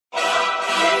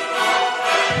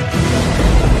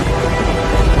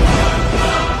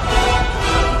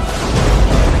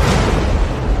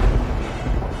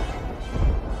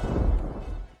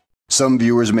Some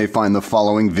viewers may find the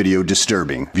following video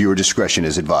disturbing. Viewer discretion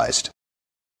is advised.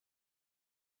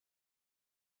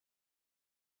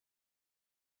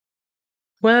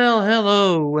 Well,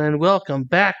 hello and welcome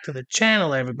back to the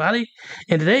channel, everybody.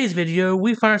 In today's video,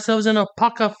 we find ourselves in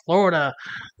Apopka, Florida,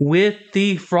 with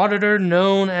the frauditor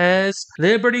known as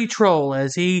Liberty Troll,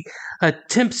 as he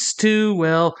attempts to,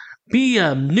 well, be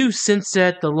a nuisance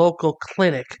at the local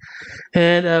clinic.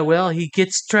 And, well, he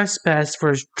gets trespassed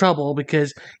for his trouble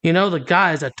because, you know, the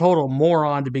guy is a total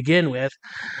moron to begin with.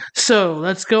 So,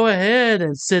 let's go ahead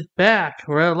and sit back,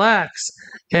 relax,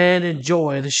 and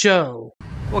enjoy the show.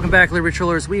 Welcome back, Liberty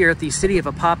Trollers. We are at the City of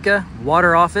Apopka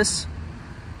Water Office,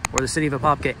 or the City of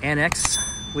Apopka Annex.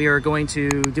 We are going to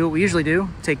do what we usually do,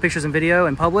 take pictures and video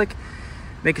in public,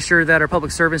 making sure that our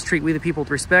public servants treat we the people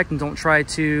with respect and don't try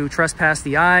to trespass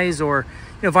the eyes or,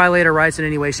 you know, violate our rights in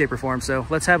any way, shape, or form. So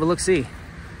let's have a look-see.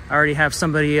 I already have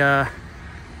somebody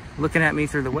looking at me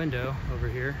through the window over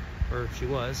here, or she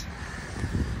was.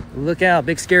 Look out,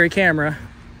 big scary camera.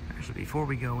 Actually, before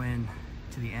we go in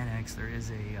to the annex, there is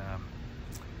a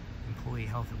Employee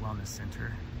Health and Wellness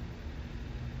Center.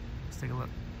 Let's take a look.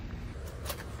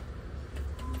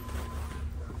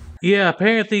 Yeah,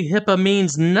 apparently HIPAA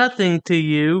means nothing to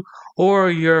you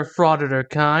or your frauditor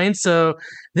kind, so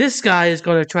this guy is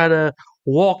going to try to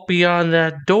walk beyond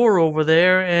that door over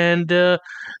there and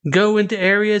go into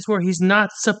areas where he's not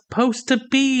supposed to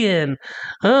be in.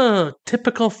 Oh,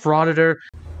 typical frauditor.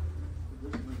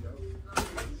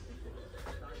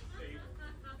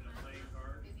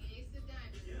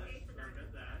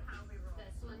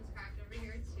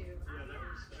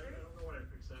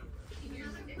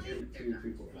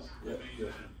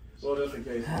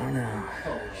 I don't know.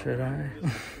 Should I?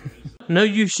 No,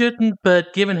 you shouldn't,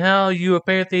 but given how you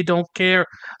apparently don't care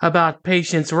about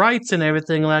patients' rights and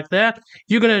everything like that,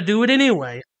 you're going to do it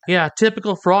anyway. Yeah,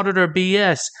 typical frauditor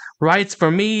BS. Rights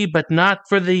for me, but not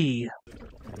for thee.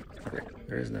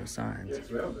 There is no signs.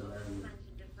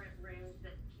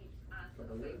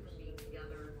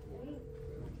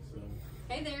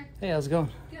 Hey there. Hey, how's it going?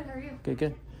 Good, how are you? Good,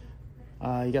 good.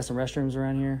 You got some restrooms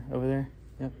around here, over there?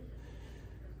 Yep.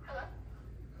 Hello.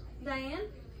 Diane?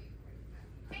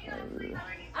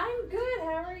 I'm good,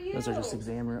 how are you? Those are just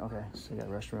exam room. Okay, so you got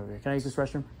a restroom over here. Can I use this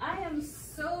restroom? I am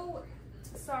so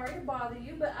sorry to bother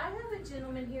you, but I have a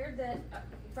gentleman here that,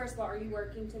 first of all, are you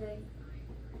working today?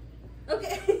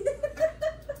 Okay.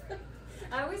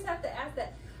 I always have to ask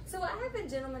that. So I have a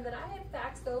gentleman that I had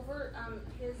faxed over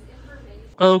his information.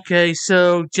 Okay,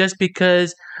 so just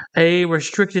because a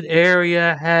restricted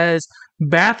area has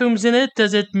bathrooms in it,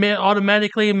 does it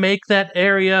automatically make that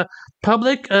area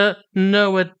public?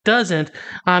 No, it doesn't.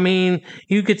 I mean,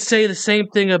 you could say the same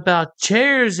thing about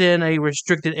chairs in a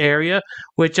restricted area,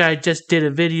 which I just did a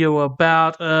video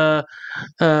about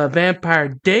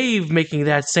Vampire Dave making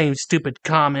that same stupid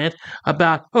comment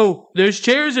about, oh, there's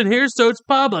chairs in here, so it's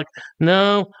public.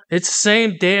 No, it's the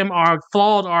same damn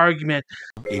flawed argument.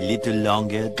 A little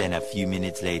longer than a few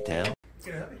minutes later.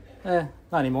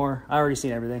 Not anymore. I already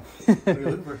seen everything. What are you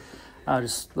looking for? I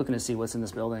was just looking to see what's in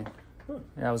this building. Huh.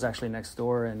 Yeah, I was actually next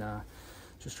door and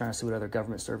just trying to see what other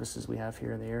government services we have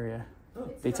here in the area. Oh.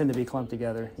 They tend to be clumped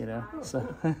together, you know. Oh.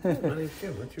 So. My name's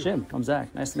Jim. What's your Jim, I'm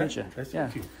Zach. Nice to meet you. Nice to Yeah.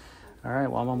 meet you. All right,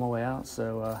 well, I'm on my way out,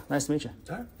 so nice to meet you.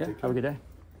 All right, Yeah, take have a care. good day.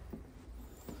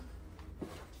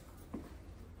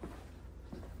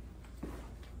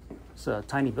 It's a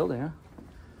tiny building, huh?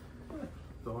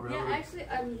 Yeah,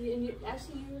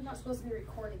 actually, you're not supposed to be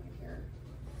recording in here.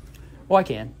 Well, I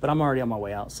can, but I'm already on my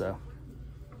way out, so.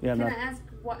 Yeah, Can I ask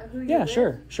who you're Yeah, with?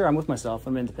 sure. I'm with myself.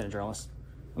 I'm an independent journalist.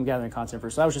 I'm gathering content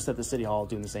for. So I was just at the city hall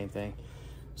doing the same thing,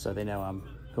 so they know I'm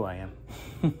who I am.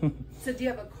 So do you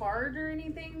have a card or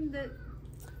anything that?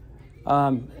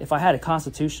 If I had a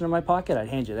Constitution in my pocket, I'd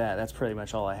hand you that. That's pretty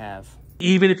much all I have.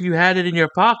 Even if you had it in your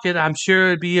pocket, I'm sure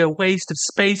it'd be a waste of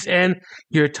space and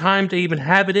your time to even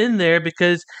have it in there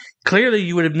because clearly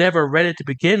you would have never read it to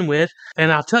begin with.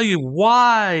 And I'll tell you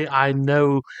why I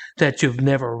know that you've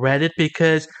never read it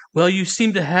because, well, you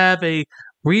seem to have a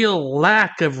real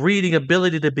lack of reading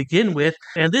ability to begin with,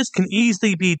 and this can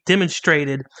easily be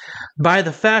demonstrated by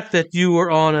the fact that you were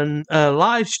on a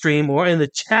live stream or in the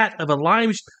chat of a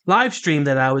live stream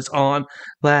that I was on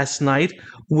last night,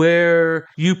 where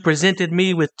you presented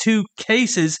me with two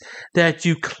cases that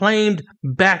you claimed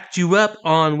backed you up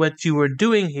on what you were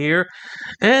doing here,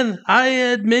 and I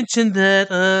had mentioned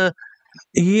that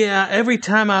yeah, every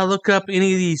time I look up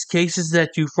any of these cases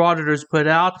that you frauditors put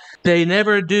out, they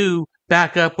never do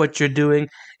back up what you're doing.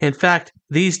 In fact,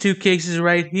 these two cases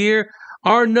right here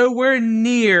are nowhere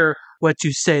near what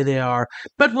you say they are.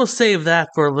 But we'll save that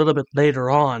for a little bit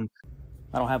later on.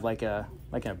 I don't have like a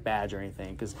badge or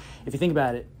anything. Because if you think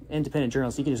about it, independent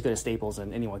journalists, you can just go to Staples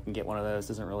and anyone can get one of those.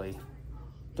 Doesn't really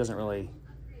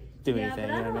do anything. But you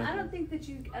know what I mean? I don't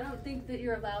think that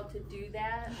you're allowed to do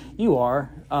that. You are.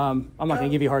 I'm not going to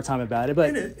give you a hard time about it,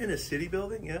 but in a city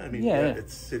building, yeah. I mean, yeah.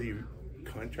 it's city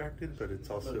contracted, but it's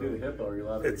also HIPPA. Are you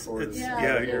allowed to record?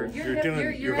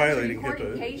 You're violating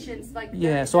HIPAA. Patients, like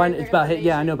yeah. So it's about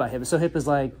I know about HIPAA. So HIPAA's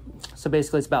like, so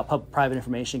basically it's about private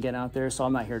information getting out there. So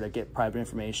I'm not here to get private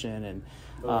information and.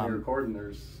 When you're recording,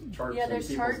 there's charts. Yeah, there's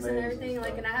and charts and everything. And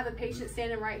like, and I have a patient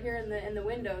standing right here in the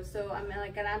window. So I'm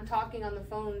like, and I'm talking on the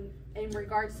phone in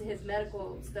regards to his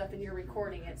medical stuff, and you're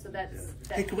recording it. So that's.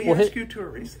 Hey, can we ask you to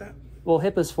erase that? Well,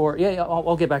 HIPAA's for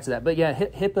I'll get back to that. But yeah,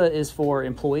 HIPAA is for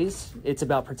employees. It's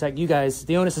about protect you guys.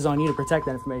 The onus is on you to protect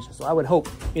that information. So I would hope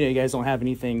you guys don't have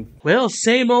anything. Well,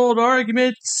 same old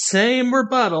argument, same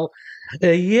rebuttal.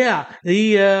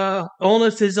 The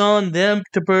onus is on them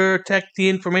to protect the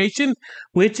information,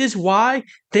 which is why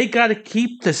they got to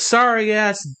keep the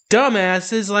sorry-ass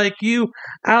dumbasses like you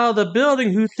out of the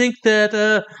building who think that,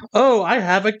 I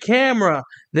have a camera,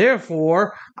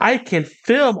 therefore I can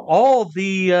film all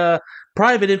the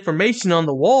private information on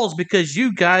the walls because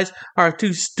you guys are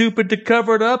too stupid to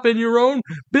cover it up in your own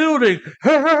building.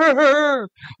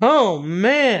 Oh,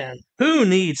 man. Who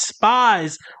needs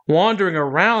spies wandering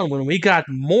around when we got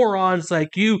morons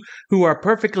like you who are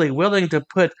perfectly willing to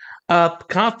put up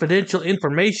confidential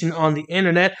information on the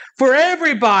internet for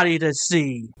everybody to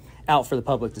see? Out for the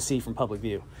public to see from public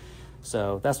view.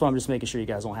 So that's why I'm just making sure you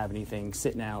guys don't have anything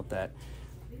sitting out that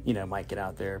might get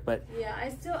out there. But yeah,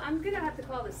 I'm gonna have to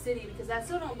call the city because I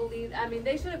still don't believe. I mean,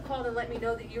 they should have called and let me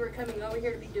know that you were coming over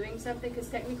here to be doing something. Because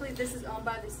technically, this is owned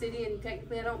by the city, and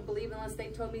technically, I don't believe unless they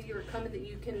told me you were coming that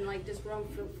you can like just roam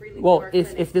freely. Well,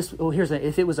 if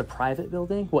it was a private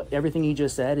building, everything you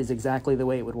just said is exactly the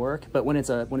way it would work. But when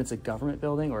it's a government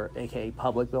building or aka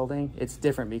public building, it's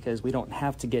different because we don't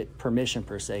have to get permission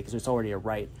per se because it's already a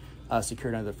right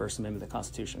secured under the First Amendment of the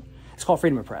Constitution. It's called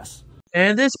freedom of press.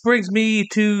 And this brings me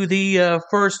to the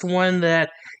first one that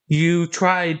you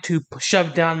tried to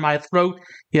shove down my throat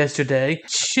yesterday.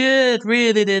 Shit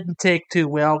really didn't take too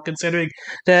well, considering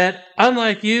that,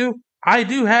 unlike you, I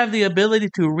do have the ability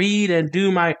to read and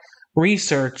do my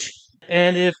research.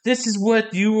 And if this is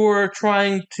what you were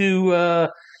trying to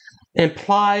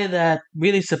imply that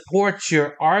really supports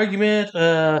your argument,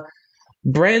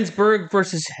 Brandsburg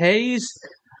versus Hayes,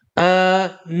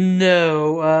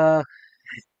 no.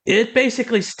 It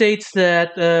basically states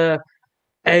that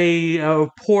a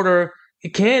reporter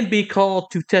can be called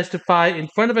to testify in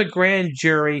front of a grand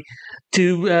jury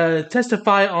to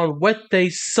testify on what they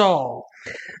saw.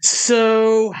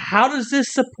 So, how does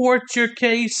this support your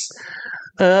case?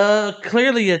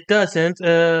 Clearly it doesn't.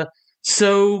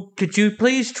 So, could you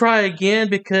please try again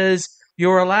because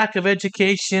your lack of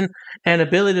education and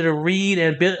ability to read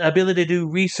and ability to do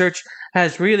research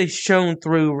has really shown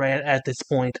through at this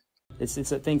point.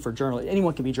 It's a thing for journalists.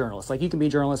 Anyone can be journalists. Like you can be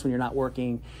journalists when you're not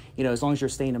working, as long as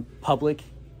you're staying in public,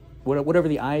 whatever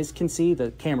the eyes can see, the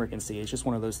camera can see. It's just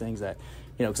one of those things that,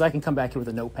 because I can come back here with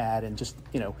a notepad and just,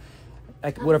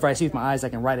 whatever I see with my eyes, I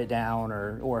can write it down,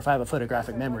 or if I have a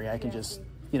photographic memory, I can just,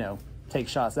 take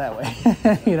shots that way.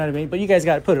 You know what I mean? But you guys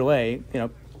got to put it away,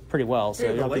 pretty well.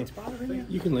 So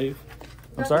you can leave.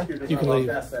 I'm sorry? You can leave.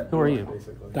 Who are you?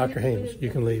 Dr. Hames. You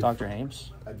can leave. Dr.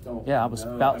 Hames? Yeah, I was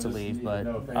about to leave, but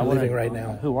I'm leaving right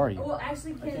now. Who are you? Well,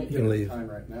 actually, you can leave.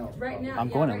 Right now, I'm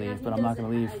going to leave, but I'm not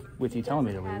going to leave with you telling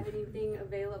me to leave.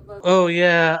 Oh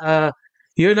yeah,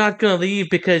 you're not going to leave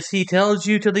because he tells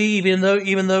you to leave,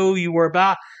 even though you were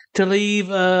about to leave.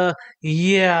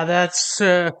 Yeah, that's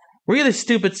really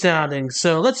stupid sounding.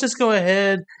 So let's just go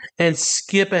ahead and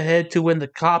skip ahead to when the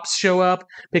cops show up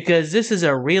because this is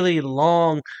a really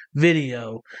long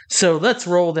video. So let's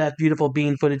roll that beautiful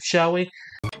bean footage, shall we?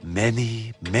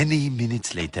 Many, many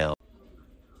minutes later.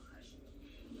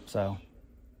 So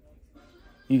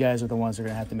you guys are the ones who are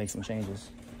going to have to make some changes,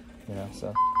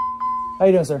 so. How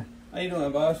you doing, sir? How you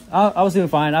doing, boss? I was doing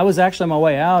fine. I was actually on my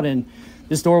way out, and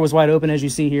this door was wide open, as you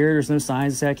see here. There's no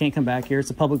signs that say I can't come back here. It's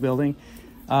a public building.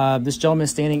 This gentleman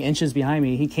standing inches behind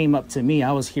me, he came up to me.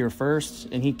 I was here first,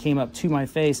 and he came up to my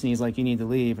face, and he's like, you need to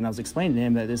leave. And I was explaining to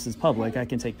him that this is public. I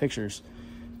can take pictures.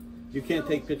 You can't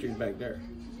take pictures back there.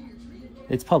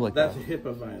 It's public, That's though. a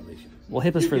HIPAA violation. Well,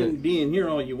 HIPAA's for you can be in here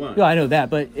all you want. Yeah, I know that,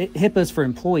 but HIPAA's for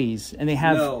employees, and they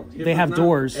have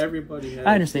doors. Everybody has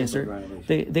I understand, HIPAA sir.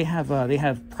 Violation. They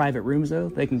have private rooms though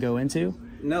they can go into.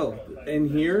 No, in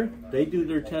here they do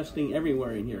their testing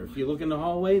everywhere in here. If you look in the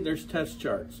hallway, there's test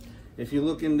charts. If you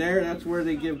look in there, that's where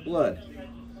they give blood.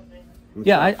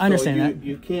 Yeah, I understand that.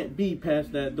 You can't be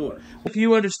past that door. If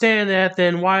you understand that,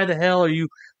 then why the hell are you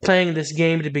playing this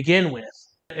game to begin with?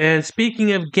 And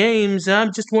speaking of games,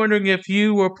 I'm just wondering if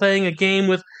you were playing a game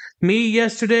with me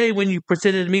yesterday when you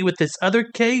presented me with this other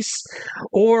case,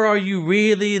 or are you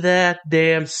really that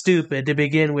damn stupid to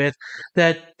begin with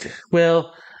that,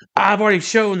 well, I've already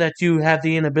shown that you have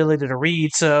the inability to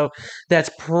read, so that's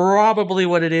probably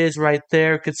what it is right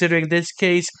there, considering this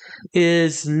case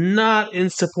is not in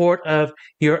support of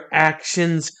your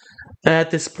actions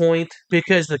at this point,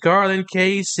 because the Garland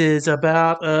case is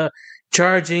about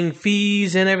charging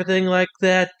fees and everything like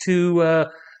that to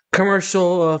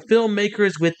commercial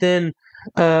filmmakers within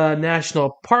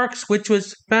national parks, which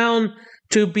was found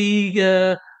to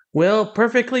be well,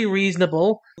 perfectly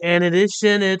reasonable. And in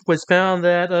addition, it was found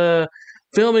that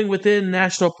filming within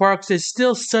national parks is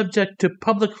still subject to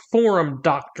public forum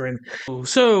doctrine.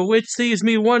 So, which leaves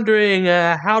me wondering,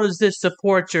 how does this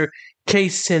support your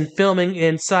case in filming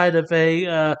inside of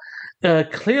a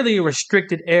clearly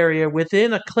restricted area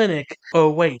within a clinic?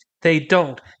 Oh, wait, they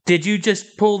don't. Did you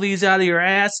just pull these out of your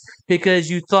ass because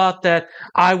you thought that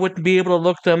I wouldn't be able to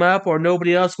look them up or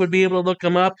nobody else would be able to look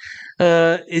them up?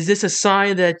 Is this a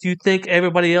sign that you think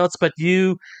everybody else but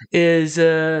you is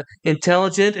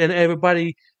intelligent and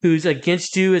everybody who's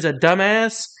against you is a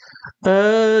dumbass?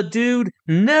 Dude,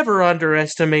 never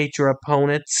underestimate your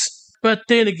opponents. But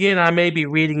then again, I may be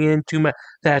reading into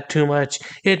that too much.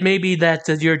 It may be that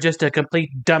you're just a complete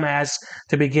dumbass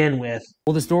to begin with.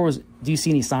 Well, this door was... Do you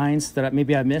see any signs that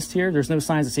maybe I missed here? There's no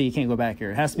signs that say you can't go back here.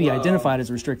 It has to be identified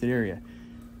as a restricted area.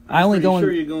 I'm pretty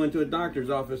sure you go into a doctor's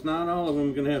office. Not all of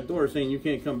them are going to have doors saying you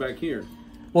can't come back here.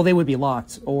 Well, they would be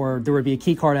locked, or there would be a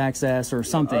key card access or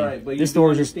something. All right, but this you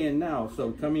door understand now.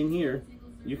 So come in here.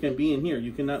 You can be in here.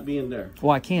 You cannot be in there.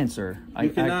 Well, I can, sir. You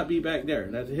cannot be back there.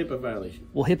 That's a HIPAA violation.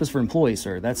 Well, HIPAA's for employees,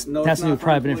 sir. That's to do with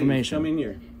private information. Come in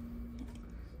here.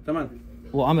 Come on.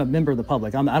 Well, I'm a member of the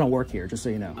public. I don't work here, just so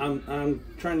you know. I'm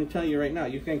trying to tell you right now.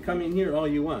 You can come in here all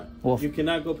you want. Well, you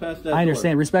cannot go past that. I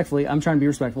understand. Respectfully, I'm trying to be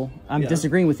respectful. I'm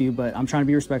disagreeing with you, but I'm trying to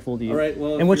be respectful to you. All right.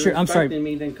 Well, and what's your? I'm sorry.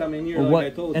 Me, then come in here. Well, like I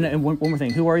told you. And one more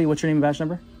thing. Who are you? What's your name and badge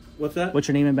number? What's that? What's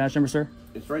your name and badge number, sir?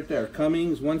 It's right there.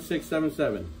 Cummings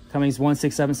 1677. Cummings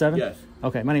 1677? Yes.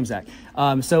 Okay, my name's Zach.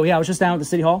 So, yeah, I was just down at the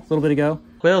City Hall a little bit ago.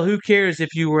 Well, who cares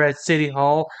if you were at City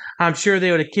Hall? I'm sure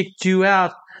they would have kicked you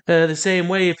out the same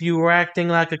way if you were acting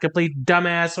like a complete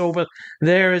dumbass over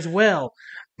there as well.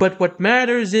 But what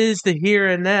matters is the here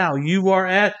and now. You are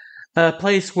at a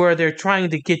place where they're trying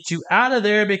to get you out of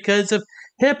there because of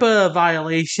HIPAA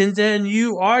violations, and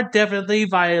you are definitely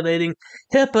violating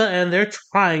HIPAA, and they're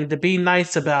trying to be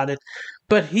nice about it.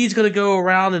 But he's going to go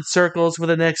around in circles for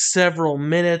the next several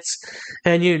minutes,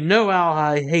 and you know how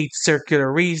I hate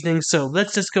circular reasoning, so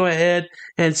let's just go ahead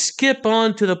and skip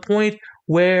on to the point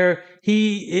where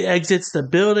he exits the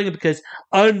building, because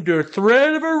under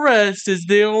threat of arrest is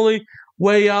the only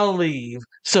way I'll leave.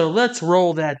 So let's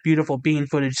roll that beautiful bean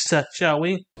footage, shall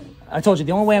we? I told you,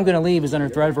 the only way I'm going to leave is under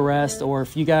threat of arrest, or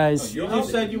if you guys... You just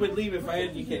said you would leave if I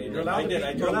educated you. I did.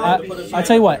 I told you to put a sign. I'll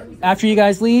tell you what, after you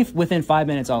guys leave, within 5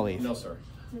 minutes I'll leave. No, sir.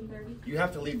 You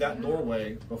have to leave that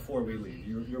doorway before we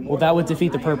leave. Well, that would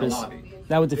defeat the purpose.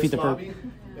 That would defeat the purpose. This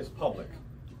lobby is public.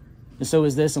 And so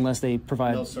is this, unless they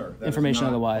provide information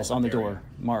otherwise on the door, area.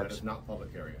 marked. That is not public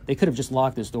area. They could have just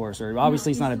locked this door, sir.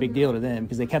 Obviously, it's not a big deal to them,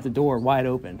 because they kept the door wide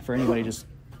open for anybody to just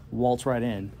waltz right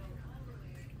in.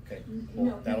 Okay,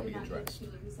 well, that'll be addressed.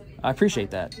 I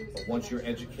appreciate that. But once you're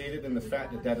educated in the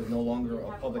fact that that is no longer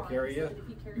a public area,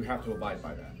 you have to abide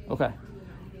by that. Okay.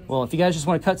 Well, if you guys just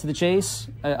want to cut to the chase,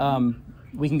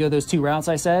 we can go those two routes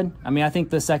I said. I mean, I think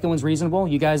the second one's reasonable.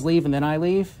 You guys leave and then I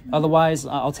leave. Otherwise,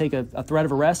 I'll take a threat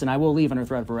of arrest, and I will leave under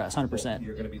threat of arrest, 100%.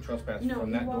 You're going to be trespassed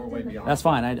from that doorway beyond. That's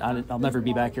fine. I'll never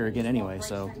be back here again anyway,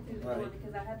 so.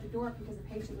 Because I had the door up because the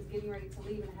patient was getting ready to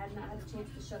leave and I had not had a chance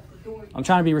to shut the door. I'm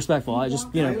trying to be respectful. I just,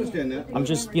 I understand that. I'm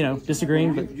just,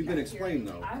 disagreeing. But you've been explained,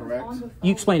 though, correct?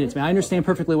 You explained it to me. I understand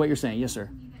perfectly what you're saying. Yes, sir.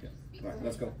 All right,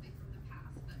 let's go.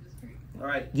 All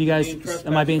right. Do you guys,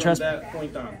 am I being trespassed? That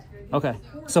point on. Okay.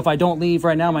 So if I don't leave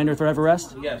right now, am I under threat of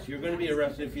arrest? Yes, you're going to be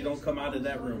arrested if you don't come out of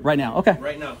that room. Right now. Okay.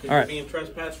 Right now, because all right. you're being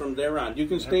trespassed from there on. You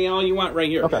can stay all you want right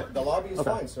here. Okay. The lobby is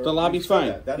fine, sir. The lobby's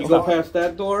fine. You go past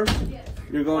that door,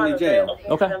 you're going to jail.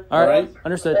 Okay. All right.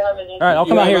 Understood. All right. I'll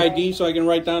come out here. You have ID so I can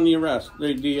write down the arrest,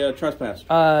 the trespass.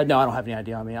 No, I don't have any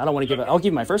idea on me. I don't want to give it. I'll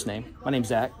give you my first name. My name's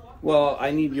Zach. Well, I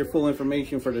need your full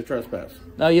information for the trespass.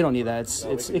 No, you don't need that.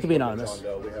 It can be anonymous.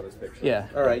 Yeah.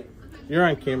 All right. You're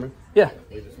on camera. Yeah.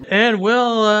 And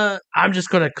well, I'm just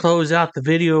going to close out the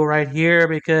video right here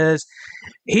because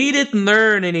he didn't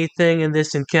learn anything in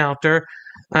this encounter.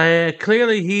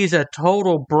 Clearly, he's a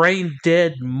total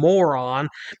brain-dead moron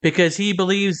because he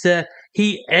believes that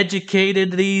he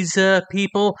educated these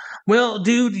people. Well,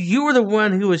 dude, you were the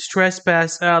one who was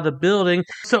trespassed out of the building,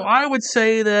 so I would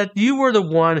say that you were the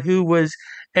one who was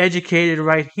educated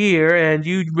right here, and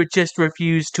you would just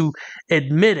refuse to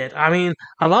admit it. I mean,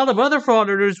 a lot of other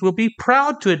frauditors will be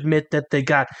proud to admit that they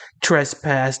got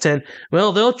trespassed, and,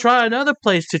 well, they'll try another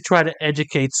place to try to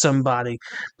educate somebody.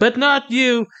 But not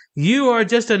you. You are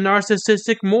just a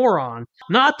narcissistic moron.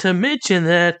 Not to mention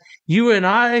that you and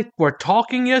I were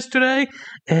talking yesterday,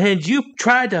 and you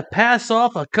tried to pass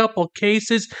off a couple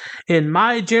cases in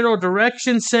my general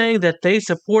direction saying that they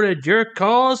supported your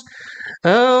cause.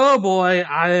 Oh boy,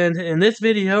 in this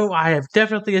video, I have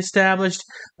definitely established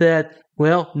that,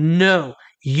 well, no,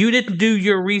 you didn't do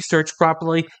your research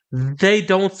properly. They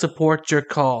don't support your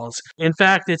cause. In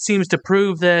fact, it seems to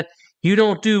prove that you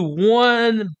don't do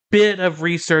one bit of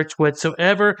research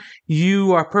whatsoever.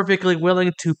 You are perfectly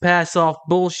willing to pass off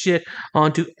bullshit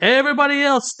onto everybody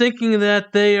else thinking that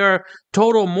they are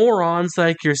total morons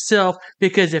like yourself,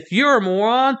 because if you're a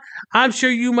moron, I'm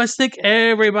sure you must think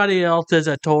everybody else is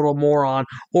a total moron,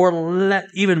 or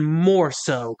even more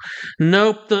so.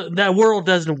 Nope, that world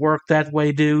doesn't work that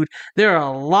way, dude. There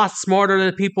are a lot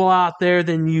smarter people out there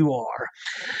than you are.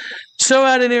 So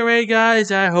at any rate, guys,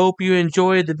 I hope you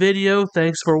enjoyed the video.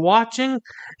 Thanks for watching,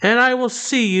 and I will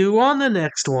see you on the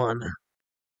next one.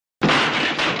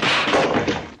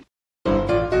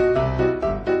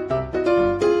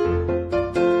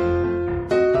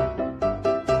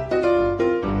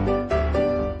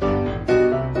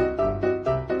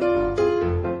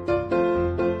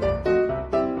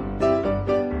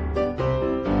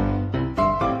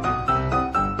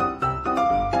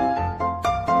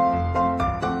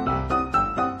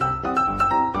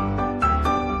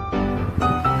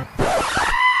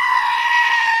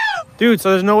 Dude,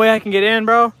 so there's no way I can get in,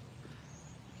 bro?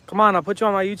 Come on, I'll put you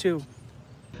on my YouTube.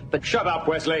 But shut up,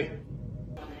 Wesley.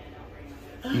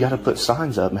 You gotta put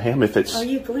signs up, ma'am, if it's... Are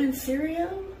you Glenn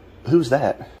Serio? Who's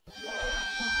that?